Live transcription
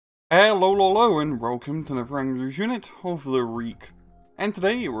Hello, and welcome to another Wrangler's unit of the week. And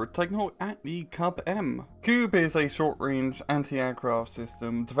today we're taking a look at the KUB-M. KUB is a short-range anti-aircraft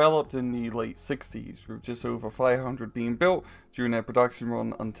system developed in the late 60s, with just over 500 being built during their production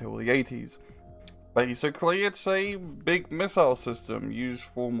run until the 80s. Basically, it's a big missile system used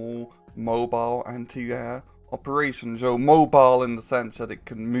for more mobile anti-air operations, or mobile in the sense that it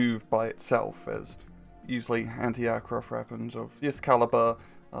can move by itself, as usually anti-aircraft weapons of this caliber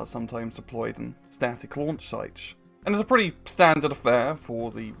are sometimes deployed in static launch sites. And it's a pretty standard affair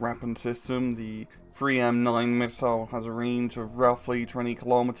for the weapon system. The KUB-M missile has a range of roughly 20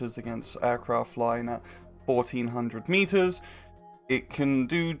 kilometers against aircraft flying at 1400 meters. It can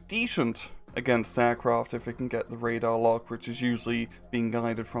do decent against aircraft if it can get the radar lock, which is usually being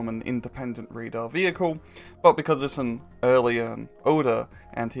guided from an independent radar vehicle, but because it's an earlier and older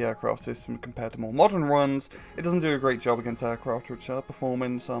anti-aircraft system compared to more modern ones, it doesn't do a great job against aircraft which are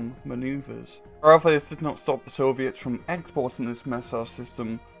performing some maneuvers. However, this did not stop the Soviets from exporting this missile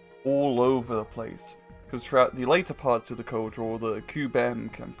system all over the place, because throughout the later parts of the Cold War, the KUB-M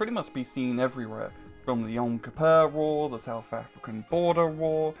can pretty much be seen everywhere. From the Yom Kippur War, the South African Border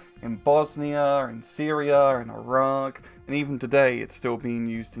War, in Bosnia, in Syria, in Iraq, and even today it's still being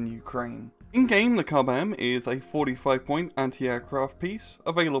used in Ukraine. In-game, the KUB-M is a 45-point anti-aircraft piece,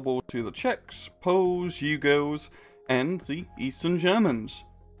 available to the Czechs, Poles, Yugos, and the Eastern Germans.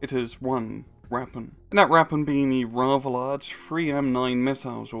 It is one weapon. And that weapon being the rather large KUB-M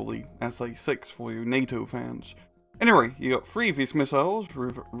missiles, or the SA-6 for you NATO fans. Anyway, you got 3 of these missiles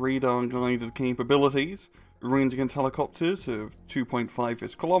with radar-guided capabilities, range against helicopters of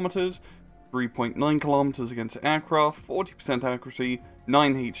 2.5 kilometers, 3.9 kilometers against aircraft, 40% accuracy,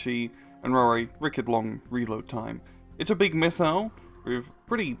 9 HE, and a wicked long reload time. It's a big missile with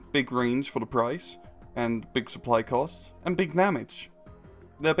pretty big range for the price, and big supply costs, and big damage.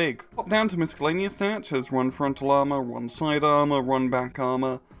 They're big. Pop down to miscellaneous stats has 1 frontal armor, 1 side armor, 1 back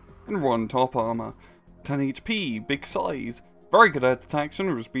armor, and 1 top armor. 10 HP, big size, very good air detection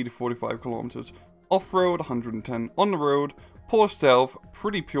with a speed of 45 kilometers, off-road 110 on the road, poor stealth,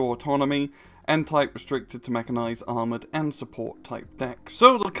 pretty pure autonomy, and type restricted to mechanized, armored, and support type decks.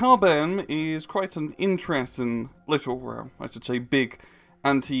 So the KUB-M is quite an interesting little, well, I should say big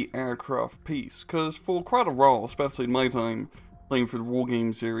anti-aircraft piece, because for quite a while, especially in my time playing for the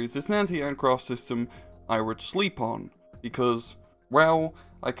Wargame series, it's an anti-aircraft system I would sleep on, because, well,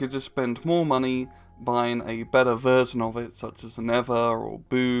 I could just spend more money buying a better version of it, such as the Neva or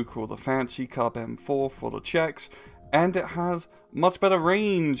Buk or the fancy KUB-M4 for the Czechs, and it has much better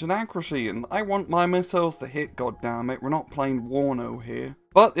range and accuracy, and I want my missiles to hit, goddammit, we're not playing Warno here.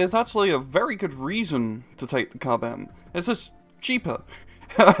 But there's actually a very good reason to take the KUB-M. It's just cheaper.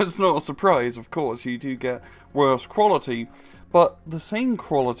 It's not a surprise, of course, you do get worse quality, but the same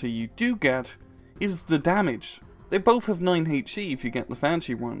quality you do get is the damage. They both have 9 HE if you get the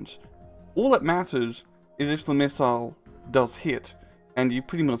fancy ones. All that matters is if the missile does hit, and you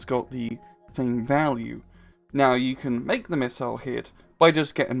pretty much got the same value. Now you can make the missile hit by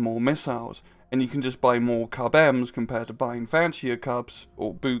just getting more missiles, and you can just buy more KUB-Ms compared to buying fancier KUBs,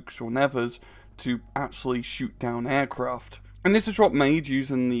 or Buks, or Nevas, to actually shoot down aircraft. And this is what made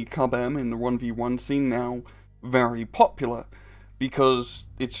using the KUB-M in the 1v1 scene now very popular, because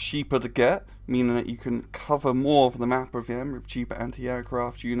it's cheaper to get, meaning that you can cover more of the map with them with cheaper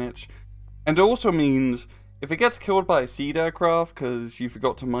anti-aircraft units. And it also means, if it gets killed by a seed aircraft because you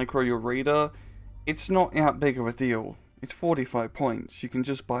forgot to micro your radar, it's not that big of a deal. It's 45 points, you can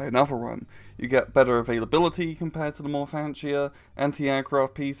just buy another one. You get better availability compared to the more fancier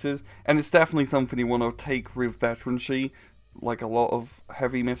anti-aircraft pieces, and it's definitely something you want to take with veterancy. Like a lot of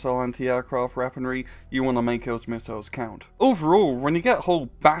heavy missile anti-aircraft weaponry, you want to make those missiles count. Overall, when you get a whole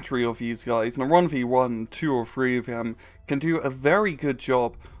battery of these guys, in a 1v1, 2 or 3 of them can do a very good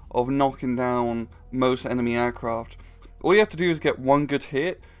job of knocking down most enemy aircraft. All you have to do is get one good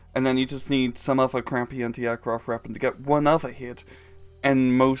hit, and then you just need some other crappy anti-aircraft weapon to get one other hit,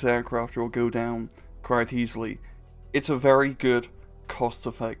 and most aircraft will go down quite easily. It's a very good,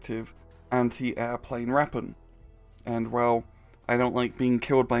 cost-effective anti-airplane weapon. And, well, I don't like being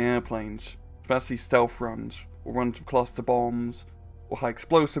killed by airplanes, especially stealth runs, or runs with cluster bombs, or high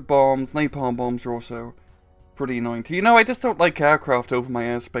explosive bombs. Napalm bombs are also pretty annoying too. You know, I just don't like aircraft over my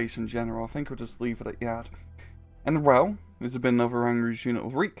airspace in general. I think I'll just leave it at that. And, well, this has been another Wrangler's Unit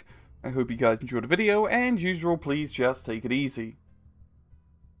of the Week. I hope you guys enjoyed the video, and usual, please just take it easy.